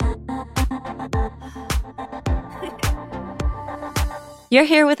You're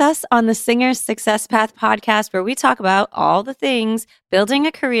here with us on the Singer's Success Path podcast, where we talk about all the things building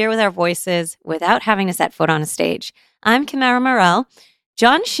a career with our voices without having to set foot on a stage. I'm Kimara Morell.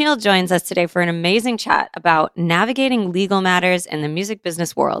 John Sheil joins us today for an amazing chat about navigating legal matters in the music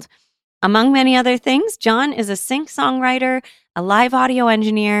business world. Among many other things, John is a sync-songwriter, a live audio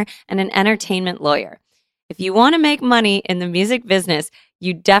engineer, and an entertainment lawyer. If you want to make money in the music business,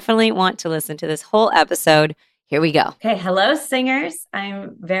 you definitely want to listen to this whole episode. Here we go. Okay, hello, singers.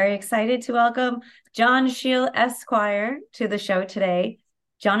 I'm very excited to welcome John Sheil Esquire to the show today.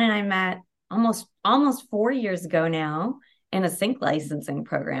 John and I met almost 4 years ago now in a sync licensing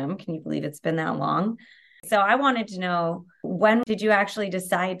program. Can you believe it's been that long? So I wanted to know, when did you actually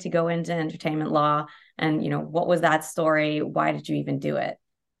decide to go into entertainment law? And, what was that story? Why did you even do it?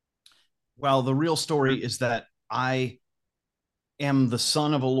 Well, the real story is that I am the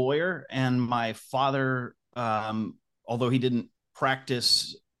son of a lawyer, and my father, although he didn't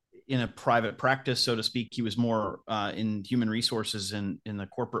practice in a private practice, so to speak, he was more in human resources in the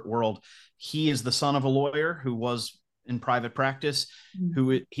corporate world. He is the son of a lawyer who was in private practice,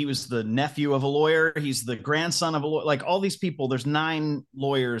 he was the nephew of a lawyer. He's the grandson of a lawyer. Like all these people, there's 9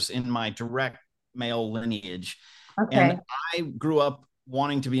 lawyers in my direct male lineage. Okay. And I grew up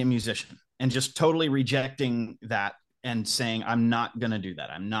wanting to be a musician and just totally rejecting that and saying, I'm not going to do that.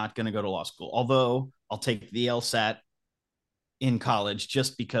 I'm not going to go to law school. Although I'll take the LSAT in college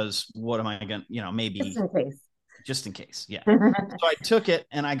just because what am I going to, maybe just in case. Yeah. So I took it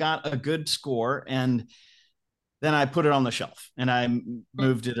and I got a good score, and then I put it on the shelf and I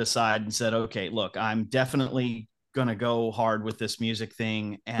moved it aside and said, okay, look, I'm definitely going to go hard with this music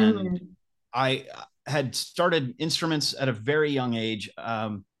thing. And I had started instruments at a very young age.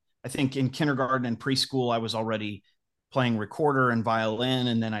 I think in kindergarten and preschool, I was already playing recorder and violin.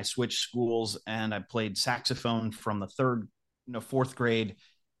 And then I switched schools and I played saxophone from the 4th grade.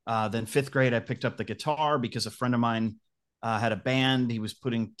 Then 5th grade, I picked up the guitar because a friend of mine had a band he was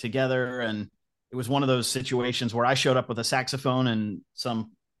putting together. And it was one of those situations where I showed up with a saxophone and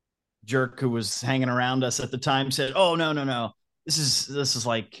some jerk who was hanging around us at the time said, oh, no. This is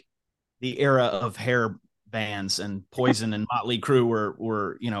like the era of hair bands, and Poison and Motley Crue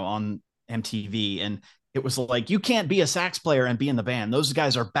were, on MTV. And it was like, you can't be a sax player and be in the band. Those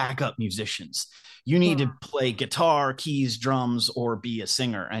guys are backup musicians. You need to play guitar, keys, drums, or be a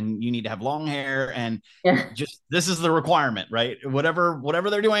singer, and you need to have long hair. And just, this is the requirement, right? Whatever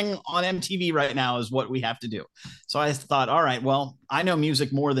they're doing on MTV right now is what we have to do. So I thought, all right, well, I know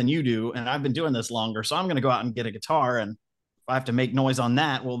music more than you do, and I've been doing this longer. So I'm going to go out and get a guitar. And if I have to make noise on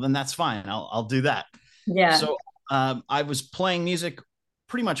that, well, then that's fine. I'll do that. Yeah. So I was playing music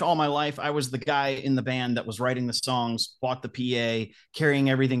pretty much all my life. I was the guy in the band that was writing the songs, bought the PA, carrying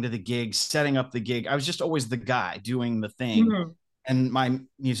everything to the gig, setting up the gig. I was just always the guy doing the thing. And my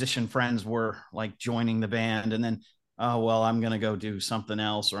musician friends were like joining the band. And then, oh, well, I'm going to go do something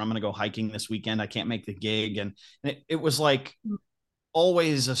else, or I'm going to go hiking this weekend. I can't make the gig. And it was like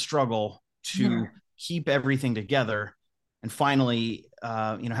always a struggle to keep everything together. And finally,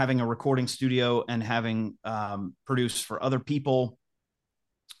 having a recording studio and having produced for other people,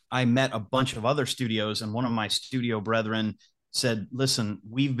 I met a bunch of other studios, and one of my studio brethren said, listen,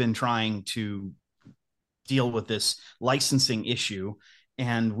 we've been trying to deal with this licensing issue,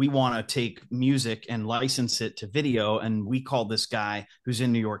 and we want to take music and license it to video. And we call this guy who's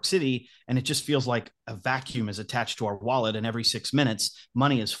in New York City, and it just feels like a vacuum is attached to our wallet. And every 6 minutes,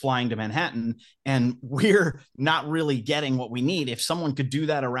 money is flying to Manhattan, and we're not really getting what we need. If someone could do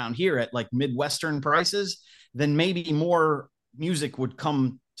that around here at like Midwestern prices, then maybe more music would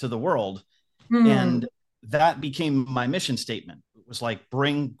come to the world. And that became my mission statement. It was like,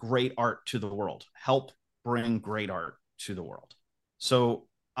 bring great art to the world, help bring great art to the world. So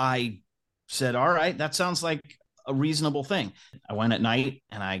I said, all right, that sounds like a reasonable thing. I went at night,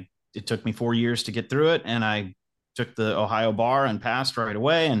 and it took me 4 years to get through it. And I took the Ohio bar and passed right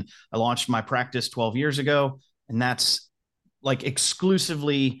away. And I launched my practice 12 years ago. And that's like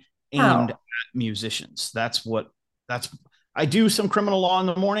exclusively aimed at musicians. I do some criminal law in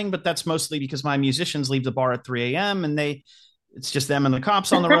the morning, but that's mostly because my musicians leave the bar at 3 a.m. and it's just them and the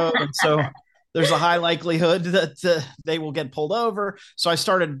cops on the road. And so there's a high likelihood that they will get pulled over. So I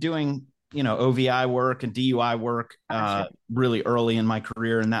started doing, OVI work and DUI work really early in my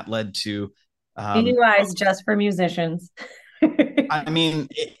career. And that led to DUIs just for musicians. I mean,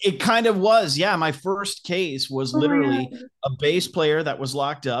 it kind of was. Yeah. My first case was literally a bass player that was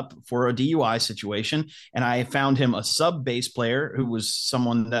locked up for a DUI situation. And I found him a sub bass player who was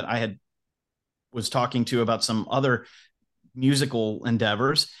someone that was talking to about some other musical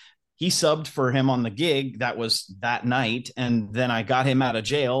endeavors. he subbed for him on the gig that was that night. And then I got him out of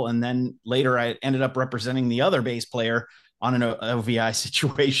jail. And then later I ended up representing the other bass player on an OVI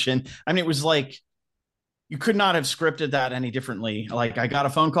situation. I mean, it was like, you could not have scripted that any differently. Like, I got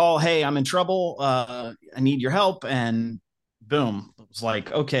a phone call, hey, I'm in trouble, I need your help, and boom, it was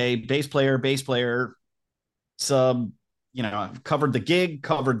like, okay, bass player, sub, I've covered the gig,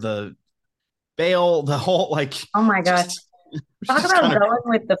 covered the bail, the whole, like, Oh my gosh. just Talk just about kind of going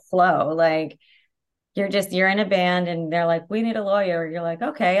with the flow. Like you're in a band and they're like, we need a lawyer. You're like,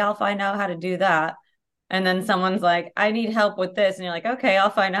 okay, I'll find out how to do that. And then someone's like, I need help with this. And you're like, okay, I'll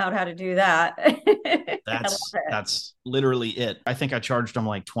find out how to do that. I love it. that's literally it. I think I charged them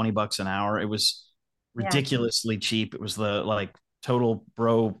like $20 an hour. It was Yeah. ridiculously cheap. It was the like total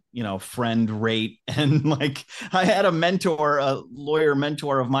bro, friend rate. And like, I had a lawyer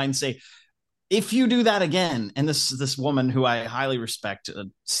mentor of mine say, if you do that again, and this woman who I highly respect, a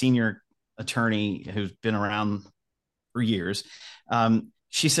senior attorney who's been around for years,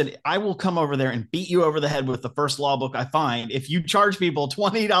 she said, I will come over there and beat you over the head with the first law book I find if you charge people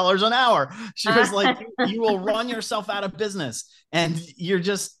 $20 an hour. She was like, you will run yourself out of business, and you're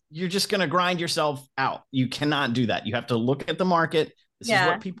just going to grind yourself out. You cannot do that. You have to look at the market. This is Yeah.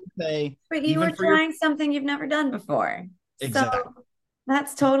 what people pay, But you even were for your trying something you've never done before. So exact.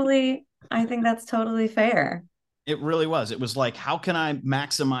 I think that's totally fair. It really was. It was like, how can I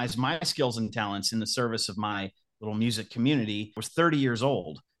maximize my skills and talents in the service of my little music community? I was 30 years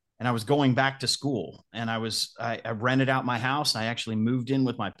old and I was going back to school, and I rented out my house. I actually moved in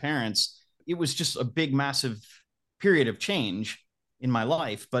with my parents. It was just a big, massive period of change in my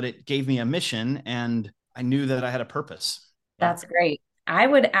life, but it gave me a mission and I knew that I had a purpose. Yeah. That's great. I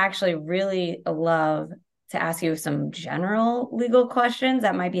would actually really love to ask you some general legal questions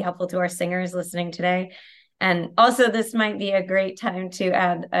that might be helpful to our singers listening today. And also, this might be a great time to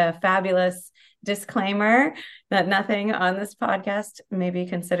add a fabulous disclaimer that nothing on this podcast may be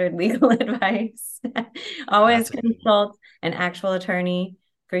considered legal advice. Always That's a good one. consult an actual attorney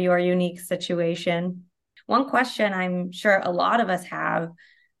for your unique situation. One question I'm sure a lot of us have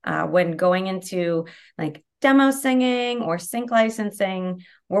when going into like demo singing or sync licensing,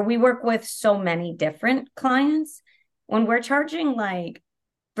 where we work with so many different clients, when we're charging like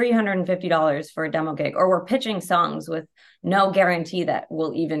 $350 for a demo gig, or we're pitching songs with no guarantee that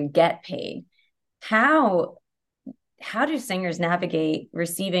we'll even get paid. How how do singers navigate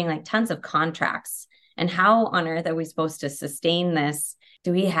receiving like tons of contracts? And how on earth are we supposed to sustain this?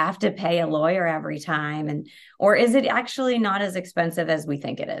 Do we have to pay a lawyer every time? And or is it actually not as expensive as we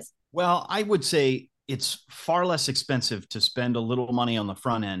think it is? Well, I would say it's far less expensive to spend a little money on the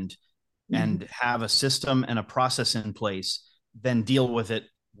front end Mhm. and have a system and a process in place than deal with it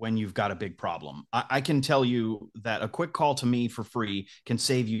when you've got a big problem. I can tell you that a quick call to me for free can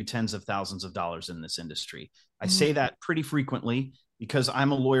save you tens of thousands of dollars in this industry. I say that pretty frequently because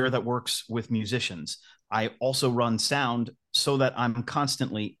I'm a lawyer that works with musicians. I also run sound so that I'm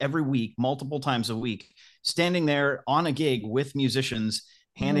constantly, every week, multiple times a week, standing there on a gig with musicians,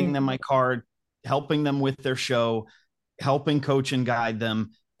 handing them Mhm. my card, helping them with their show, helping coach and guide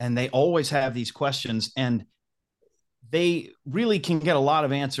them. And they always have these questions, and they really can get a lot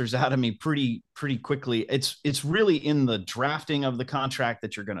of answers out of me pretty quickly. It's really in the drafting of the contract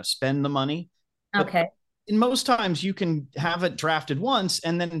that you're going to spend the money, but Okay. in most times you can have it drafted once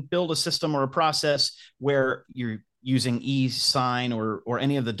and then build a system or a process where you're using e-sign or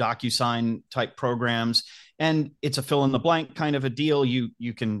any of the DocuSign type programs, and it's a fill in the blank kind of a deal.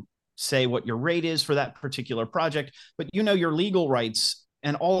 You can say what your rate is for that particular project, but your legal rights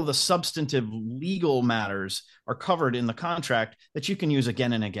and all of the substantive legal matters are covered in the contract that you can use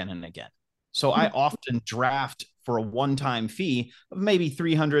again and again and again. So I often draft for a one-time fee of maybe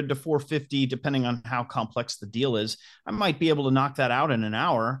 300 to 450, depending on how complex the deal is. I might be able to knock that out in an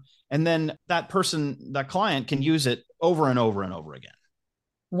hour, and then that client can use it over and over and over again.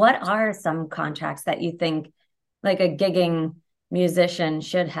 What are some contracts that you think like a gigging musician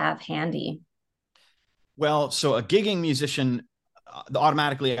should have handy? Well, so a gigging musician,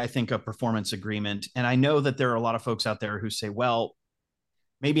 automatically, I think a performance agreement. And I know that there are a lot of folks out there who say, well,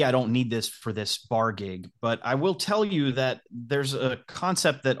 maybe I don't need this for this bar gig, but I will tell you that there's a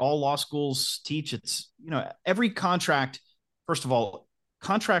concept that all law schools teach. It's, every contract, first of all,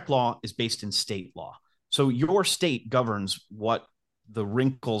 contract law is based in state law. So your state governs what the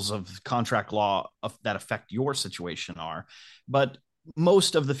wrinkles of contract law that affect your situation are. But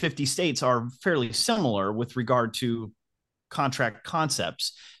most of the 50 states are fairly similar with regard to contract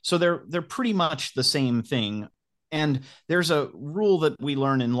concepts. So they're pretty much the same thing. And there's a rule that we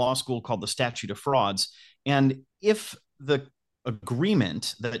learn in law school called the statute of frauds. And if the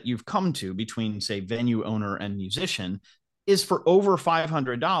agreement that you've come to between, say, venue owner and musician is for over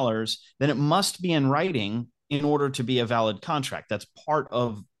 $500, then it must be in writing in order to be a valid contract. That's part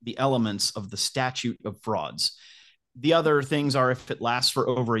of the elements of the statute of frauds. The other things are if it lasts for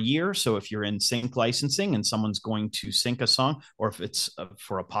over a year. So if you're in sync licensing and someone's going to sync a song, or if it's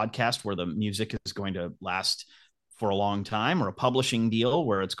for a podcast where the music is going to last for a long time, or a publishing deal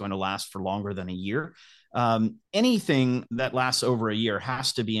where it's going to last for longer than a year, anything that lasts over a year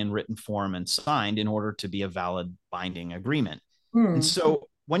has to be in written form and signed in order to be a valid binding agreement. And so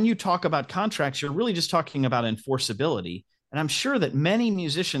when you talk about contracts, you're really just talking about enforceability. And I'm sure that many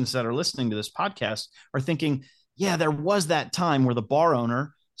musicians that are listening to this podcast are thinking, yeah, there was that time where the bar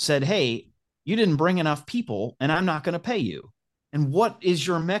owner said, hey, you didn't bring enough people and I'm not going to pay you. And what is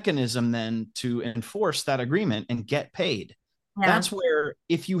your mechanism then to enforce that agreement and get paid? Yeah. That's where,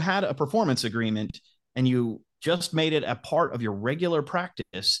 if you had a performance agreement and you just made it a part of your regular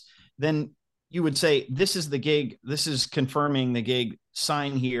practice, then you would say, this is the gig, this is confirming the gig,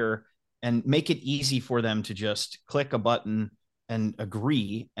 sign here, and make it easy for them to just click a button and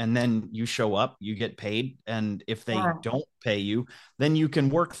agree. And then you show up, you get paid. And if they don't pay you, then you can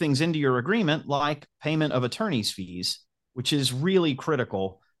work things into your agreement, like payment of attorney's fees, which is really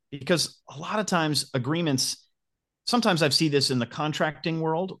critical, because a lot of times agreements, sometimes I've seen this in the contracting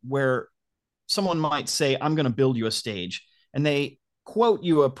world where someone might say, I'm going to build you a stage, and they quote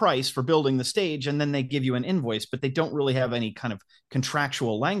you a price for building the stage, and then they give you an invoice, but they don't really have any kind of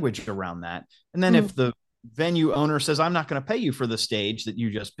contractual language around that. And then if the venue owner says, I'm not going to pay you for the stage that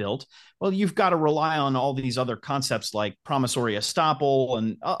you just built, well, you've got to rely on all these other concepts like promissory estoppel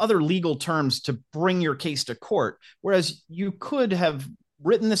and other legal terms to bring your case to court. Whereas you could have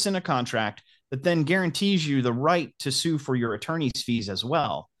written this in a contract that then guarantees you the right to sue for your attorney's fees as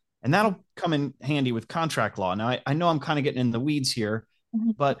well. And that'll come in handy with contract law. Now, I know I'm kind of getting in the weeds here,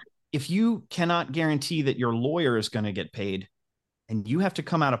 but if you cannot guarantee that your lawyer is going to get paid and you have to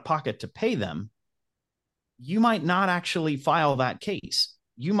come out of pocket to pay them, you might not actually file that case.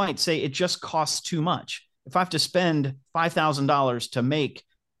 You might say it just costs too much. If I have to spend $5,000 to make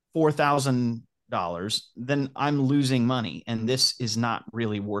 $4,000, then I'm losing money, and this is not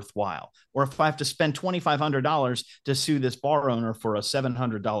really worthwhile. Or if I have to spend $2,500 to sue this bar owner for a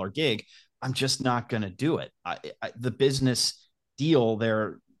 $700 gig, I'm just not going to do it. The business deal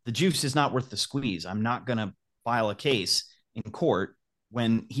there, the juice is not worth the squeeze. I'm not going to file a case in court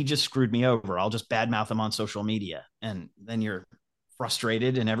when he just screwed me over. I'll just badmouth him on social media, and then you're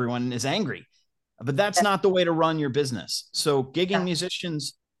frustrated and everyone is angry. But that's not the way to run your business. So gigging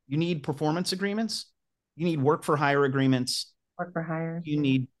musicians, you need performance agreements. You need work for hire agreements. Work for hire. You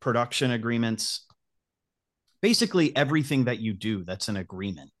need production agreements. Basically, everything that you do that's an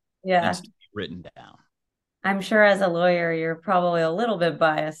agreement needs to be written down. I'm sure as a lawyer, you're probably a little bit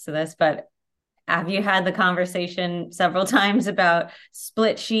biased to this, but have you had the conversation several times about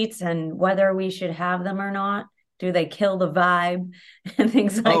split sheets and whether we should have them or not? Do they kill the vibe and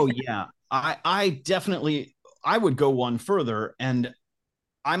things like that? Oh, yeah. I definitely, I would go one further, and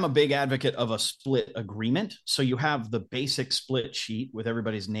I'm a big advocate of a split agreement. So you have the basic split sheet with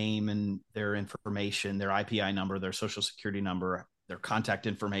everybody's name and their information, their IPI number, their social security number, their contact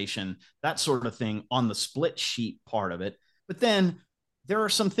information, that sort of thing on the split sheet part of it. But then there are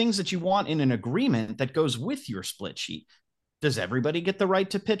some things that you want in an agreement that goes with your split sheet. Does everybody get the right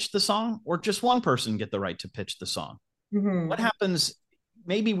to pitch the song, or just one person get the right to pitch the song? What happens?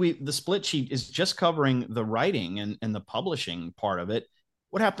 Maybe the split sheet is just covering the writing and the publishing part of it.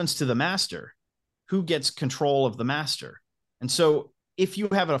 What happens to the master? Who gets control of the master? And so if you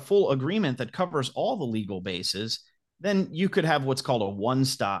have a full agreement that covers all the legal bases, then you could have what's called a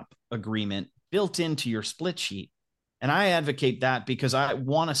one-stop agreement built into your split sheet. And I advocate that because I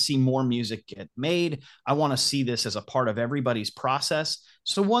want to see more music get made. I want to see this as a part of everybody's process.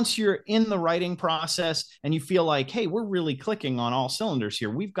 So once you're in the writing process and you feel like, hey, we're really clicking on all cylinders here,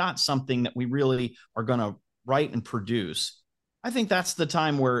 we've got something that we really are going to write and produce, I think that's the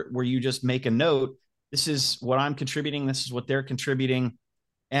time where you just make a note. This is what I'm contributing. This is what they're contributing,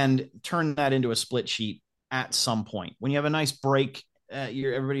 and turn that into a split sheet at some point. When you have a nice break,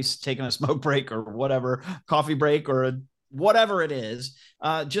 everybody's taking a smoke break or whatever, coffee break or whatever it is,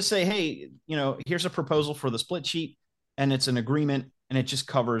 just say, hey, here's a proposal for the split sheet, and it's an agreement, and it just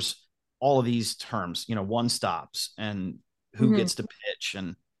covers all of these terms, one stops and who gets to pitch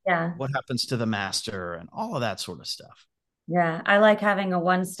and what happens to the master and all of that sort of stuff. Yeah, I like having a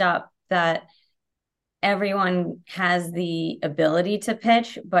one-stop that everyone has the ability to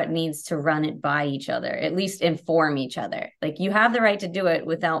pitch, but needs to run it by each other, at least inform each other. Like, you have the right to do it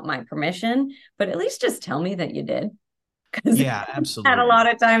without my permission, but at least just tell me that you did. Because Yeah, had a lot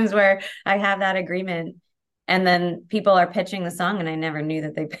absolutely. of times where I have that agreement and then people are pitching the song and I never knew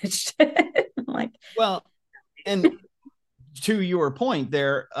that they pitched it. I'm like, Well, and to your point,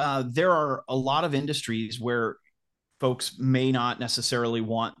 there are a lot of industries where folks may not necessarily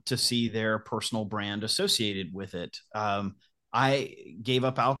want to see their personal brand associated with it. I gave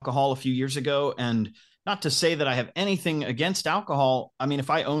up alcohol a few years ago, and not to say that I have anything against alcohol. I mean, if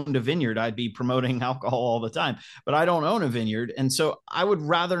I owned a vineyard, I'd be promoting alcohol all the time, but I don't own a vineyard. And so I would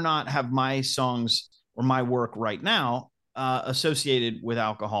rather not have my songs or my work right now associated with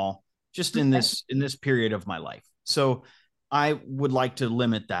alcohol just in this period of my life. So I would like to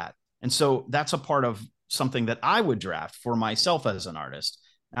limit that. And so that's a part of something that I would draft for myself as an artist.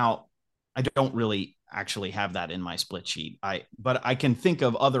 Now, I don't really actually have that in my split sheet. But I can think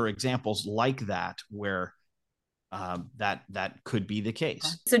of other examples like that where that could be the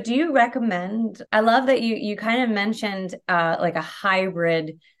case. so do you recommend, I love that you kind of mentioned like a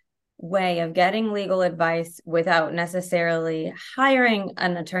hybrid way of getting legal advice without necessarily hiring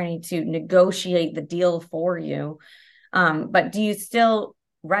an attorney to negotiate the deal for you. But do you still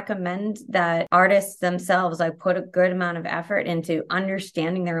recommend that artists themselves like put a good amount of effort into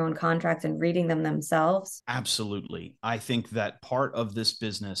understanding their own contracts and reading them themselves? Absolutely. I think that part of this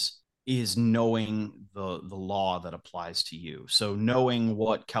business is knowing the law that applies to you. So knowing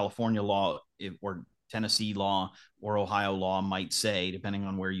what California law or Tennessee law or Ohio law might say, depending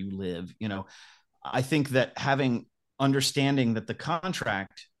on where you live. I think that having understanding that the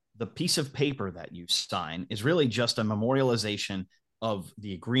contract, the piece of paper that you sign, is really just a memorialization of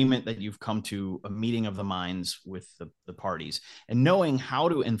the agreement that you've come to, a meeting of the minds with the parties, and knowing how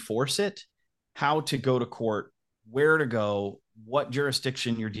to enforce it, how to go to court, where to go, what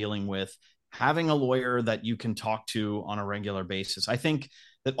jurisdiction you're dealing with, having a lawyer that you can talk to on a regular basis. I think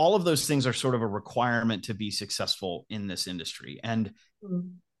that all of those things are sort of a requirement to be successful in this industry. And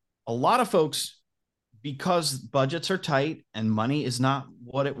Mm. a lot of folks, because budgets are tight and money is not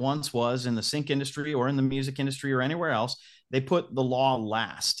what it once was in the sync industry or in the music industry or anywhere else, they put the law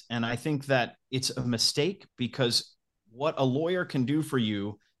last. And I think that it's a mistake, because what a lawyer can do for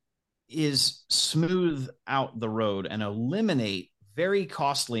you is smooth out the road and eliminate very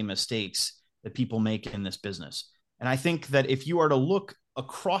costly mistakes that people make in this business. And I think that if you are to look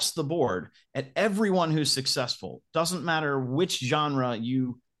across the board at everyone who's successful, doesn't matter which genre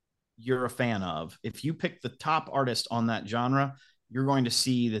you're a fan of, if you pick the top artist on that genre, you're going to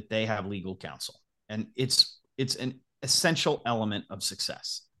see that they have legal counsel. And it's an essential element of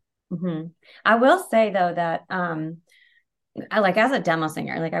success. Mm-hmm. I will say though that I like as a demo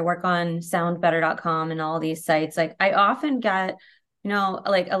singer, like I work on soundbetter.com and all these sites. Like I often get,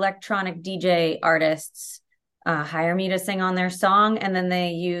 like electronic DJ artists hire me to sing on their song, and then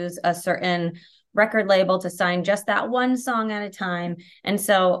they use a certain record label to sign just that one song at a time. And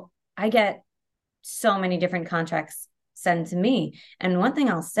so I get so many different contracts sent to me. And one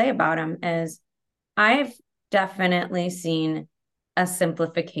thing I'll say about them is I've definitely seen a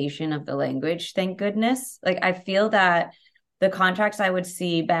simplification of the language, thank goodness. Like I feel that the contracts I would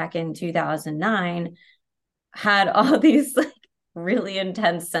see back in 2009 had all these like really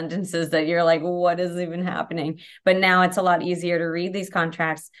intense sentences that you're like, what is even happening? But now it's a lot easier to read these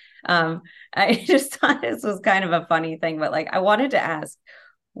contracts. I just thought this was kind of a funny thing, but like I wanted to ask,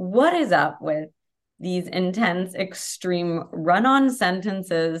 what is up with these intense, extreme run on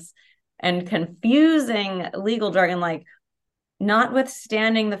sentences and confusing legal jargon? Like,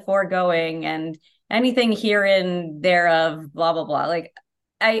 notwithstanding the foregoing and anything herein thereof, blah blah blah. Like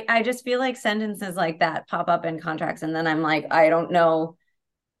I just feel like sentences like that pop up in contracts, and then I'm like, I don't know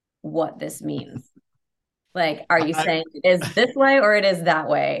what this means. Like, are you I, saying it is this way or it is that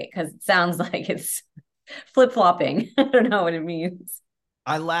way? Because it sounds like it's flip flopping. I don't know what it means.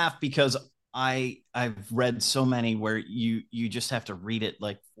 I laugh because I've read so many where you just have to read it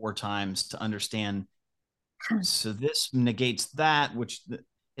like four times to understand. So this negates that, which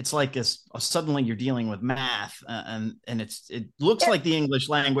it's like suddenly you're dealing with math, and it looks Yeah. like the English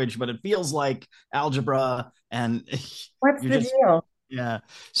language, but it feels like algebra, and What's you're the just, deal? yeah.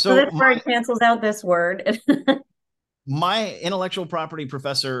 So So this word cancels out this word. my intellectual property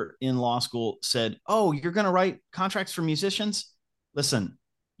professor in law school said, "Oh, you're going to write contracts for musicians? Listen,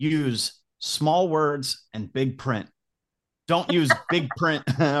 use small words and big print. Don't use big print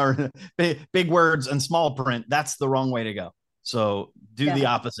or big words and small print. That's the wrong way to go. So do the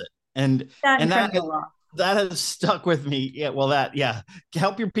Yeah, opposite." And that in and criminal law. that has stuck with me. Yeah, well,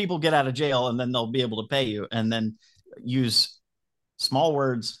 help your people get out of jail, and then they'll be able to pay you. And then use small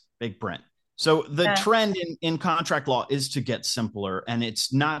words, big print. So the Yeah. trend in contract law is to get simpler, and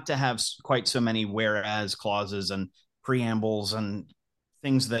it's not to have quite so many whereas clauses and preambles and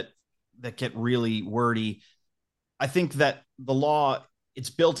things that get really wordy. I think that the law, it's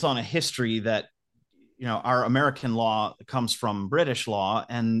built on a history that, our American law comes from British law,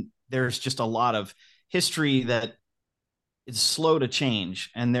 and there's just a lot of history that is slow to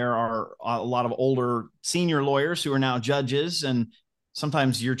change. And there are a lot of older senior lawyers who are now judges. And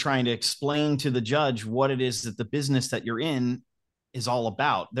sometimes you're trying to explain to the judge what it is that the business that you're in is all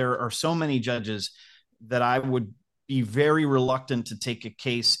about. There are so many judges that I would be very reluctant to take a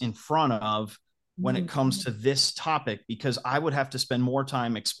case in front of when it comes to this topic, because I would have to spend more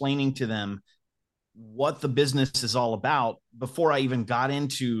time explaining to them what the business is all about before I even got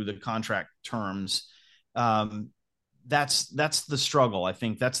into the contract terms. That's the struggle. I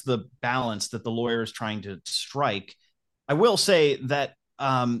think that's the balance that the lawyer is trying to strike. I will say that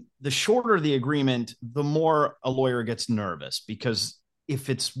the shorter the agreement, the more a lawyer gets nervous, because if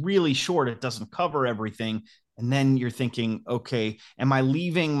it's really short, it doesn't cover everything. And then you're thinking, okay, am I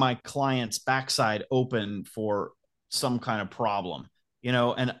leaving my client's backside open for some kind of problem?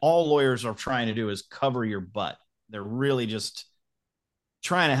 And all lawyers are trying to do is cover your butt. They're really just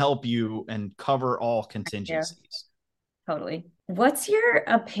trying to help you and cover all Yeah, contingencies. totally. What's your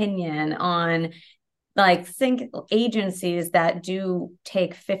opinion on like sync agencies that do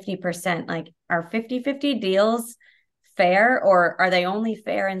take 50%? Like, are 50-50 deals fair, or are they only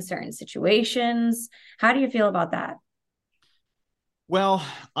fair in certain situations? How do you feel about that? Well,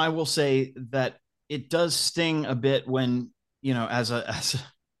 I will say that it does sting a bit when, as a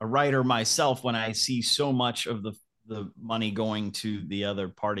writer myself, when I see so much of the money going to the other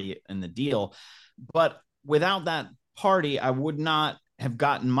party in the deal. But without that party, I would not have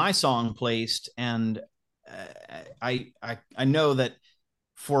gotten my song placed. And I know that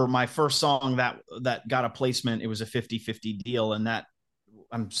for my first song that got a placement, it was a 50-50 deal. And that,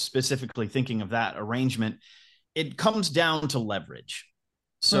 I'm specifically thinking of that arrangement. It comes down to leverage.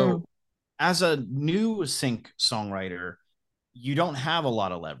 Mm. So as a new sync songwriter, you don't have a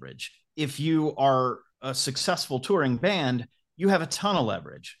lot of leverage. If you are a successful touring band, you have a ton of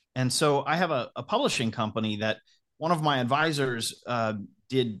leverage. And so I have a publishing company that one of my advisors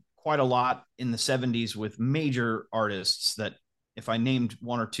did quite a lot in the 70s with major artists that, if I named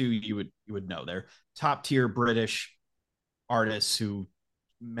one or two, you would know. They're top tier British artists who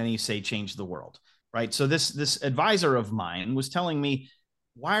many say changed the world, right? So this advisor of mine was telling me,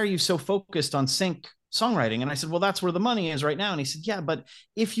 why are you so focused on sync songwriting? And I said, well, that's where the money is right now. And he said, yeah, but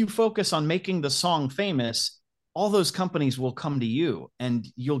if you focus on making the song famous, all those companies will come to you and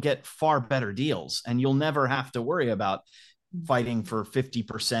you'll get far better deals, and you'll never have to worry about fighting for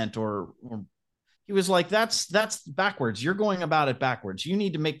 50% or he was like, that's backwards. You're going about it backwards. You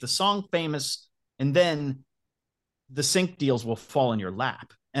need to make the song famous, and then the sync deals will fall in your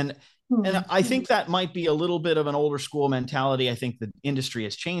lap. And I think that might be a little bit of an older school mentality. I think the industry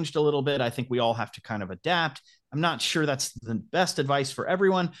has changed a little bit. I think we all have to kind of adapt. I'm not sure that's the best advice for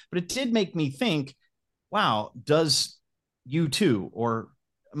everyone, but it did make me think, wow, does U2 or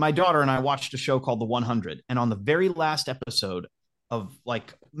my daughter and I watched a show called The 100, and on the very last episode of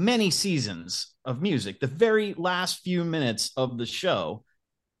like many seasons of music, the very last few minutes of the show,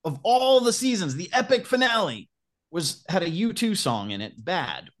 of all the seasons, the epic finale had a U2 song in it,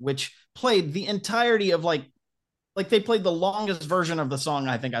 Bad, which played the entirety of like they played the longest version of the song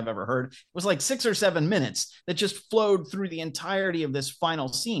I think I've ever heard. It was like 6 or 7 minutes that just flowed through the entirety of this final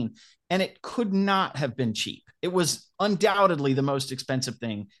scene. And it could not have been cheap. It was undoubtedly the most expensive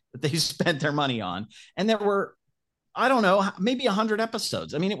thing that they spent their money on. And there were, I don't know, maybe 100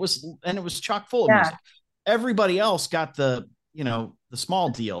 episodes. I mean, it was chock full of Yeah, music. Everybody else got the small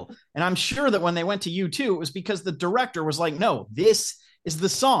deal. And I'm sure that when they went to U2, it was because the director was like, no, this is the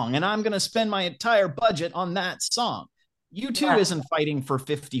song, and I'm going to spend my entire budget on that song. U2 yeah, isn't fighting for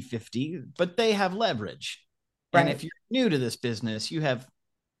 50-50, but they have leverage. And right. if you're new to this business, you have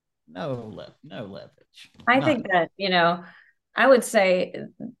no leverage. I None. think that, I would say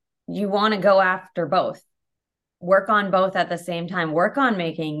you want to go after both, work on both at the same time, work on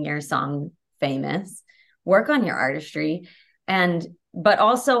making your song famous, work on your artistry, and but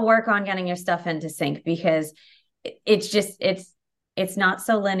also work on getting your stuff into sync, because it's just it's not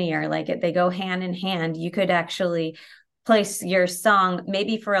so linear. Like they go hand in hand. You could actually place your song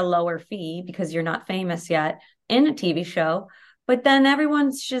maybe for a lower fee because you're not famous yet in a TV show, but then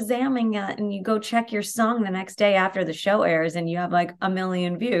everyone's shazamming it, and you go check your song the next day after the show airs, and you have like a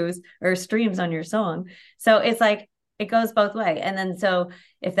million views or streams on your song. So it's like it goes both way. And then so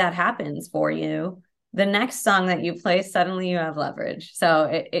if that happens for you, the next song that you play, suddenly you have leverage. So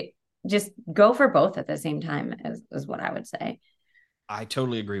it just go for both at the same time is what I would say. I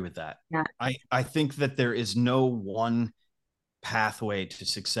totally agree with that. Yeah. I think that there is no one pathway to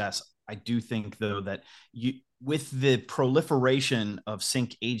success. I do think though that you with the proliferation of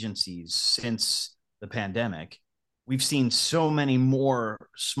sync agencies since the pandemic, we've seen so many more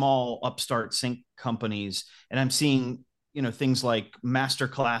small upstart sync companies, and I'm seeing things like master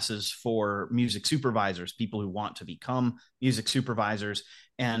classes for music supervisors, people who want to become music supervisors,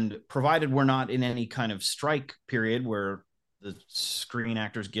 and provided we're not in any kind of strike period where the Screen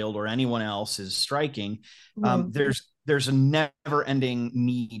Actors Guild or anyone else is striking, Mhm. there's a never ending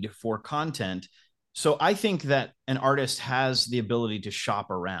need for content. So I think that an artist has the ability to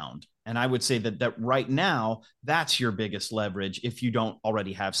shop around. And I would say that right now, that's your biggest leverage if you don't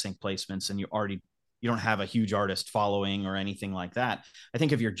already have sync placements and you don't have a huge artist following or anything like that. I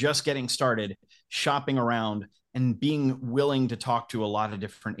think if you're just getting started, shopping around and being willing to talk to a lot of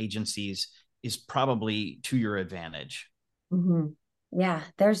different agencies is probably to your advantage. Hmm. Yeah,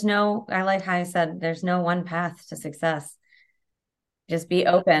 I like how I said, there's no one path to success. Just be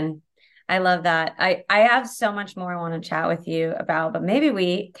open. I love that. I have so much more I want to chat with you about, but maybe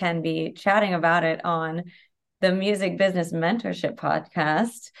we can be chatting about it on the Music Business Mentorship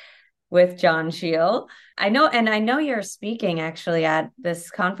podcast with John Sheil. I know you're speaking actually at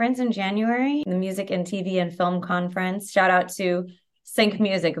this conference in January, the Music and TV and Film Conference. Shout out to Sync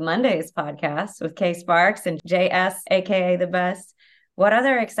Music Mondays podcast with Kay Sparks and JS, aka the best. What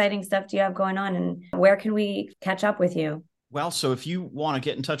other exciting stuff do you have going on, and where can we catch up with you? Well, so if you want to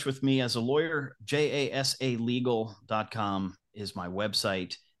get in touch with me as a lawyer, jasalegal.com is my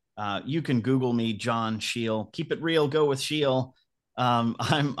website. You can Google me, John Sheil. Keep it real, go with Sheil. I'm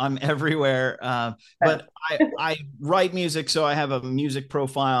everywhere. But I write music, so I have a music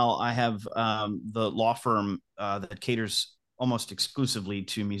profile. I have the law firm that caters almost exclusively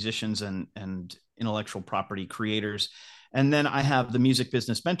to musicians and intellectual property creators. And then I have the Music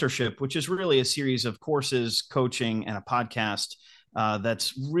Business Mentorship, which is really a series of courses, coaching, and a podcast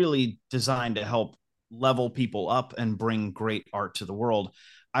that's really designed to help level people up and bring great art to the world.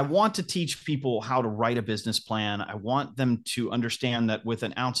 I want to teach people how to write a business plan. I want them to understand that with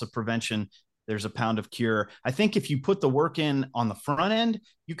an ounce of prevention, there's a pound of cure. I think if you put the work in on the front end,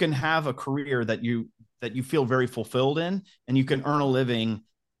 you can have a career that you feel very fulfilled in, and you can earn a living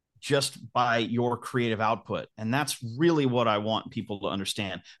just by your creative output. And that's really what I want people to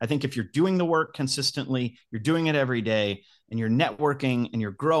understand. I think if you're doing the work consistently, you're doing it every day, and you're networking and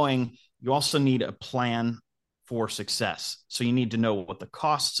you're growing, you also need a plan for success. So you need to know what the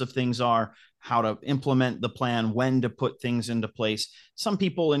costs of things are, how to implement the plan, when to put things into place. Some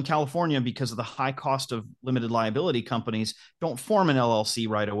people in California, because of the high cost of limited liability companies, don't form an LLC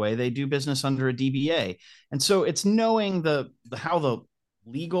right away. They do business under a DBA. And so it's knowing how the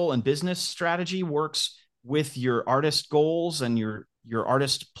legal and business strategy works with your artist goals and your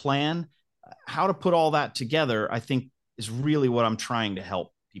artist plan. How to put all that together, I think, is really what I'm trying to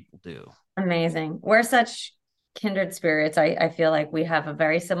help people do. Amazing. We're such kindred spirits. I feel like we have a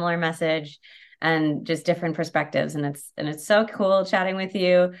very similar message and just different perspectives. And it's so cool chatting with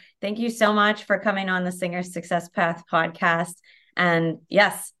you. Thank you so much for coming on the Singer Success Path podcast. And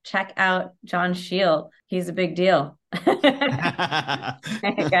yes, check out John Sheil. He's a big deal.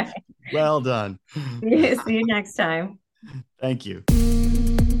 Okay. Well done. See you next time. Thank you.